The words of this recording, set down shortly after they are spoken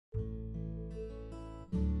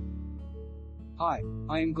Hi,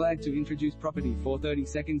 I am glad to introduce property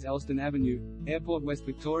 432 Elstone Avenue, Airport, West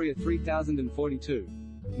Victoria 3042.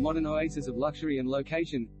 Modern oasis of luxury and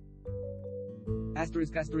location.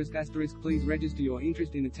 ****, please register your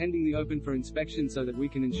interest in attending the open for inspection so that we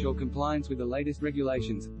can ensure compliance with the latest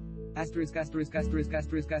regulations.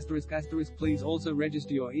 ****, please also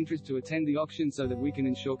register your interest to attend the auction so that we can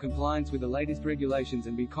ensure compliance with the latest regulations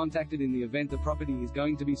and be contacted in the event the property is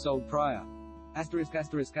going to be sold prior.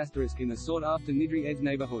 ****, in the sought-after Nidri Edge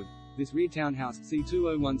neighborhood. This rear townhouse,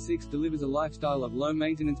 C2016, delivers a lifestyle of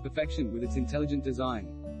low-maintenance perfection with its intelligent design,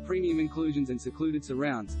 premium inclusions and secluded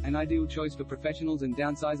surrounds, an ideal choice for professionals and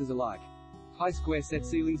downsizers alike. High square set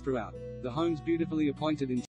ceilings throughout. The home's beautifully appointed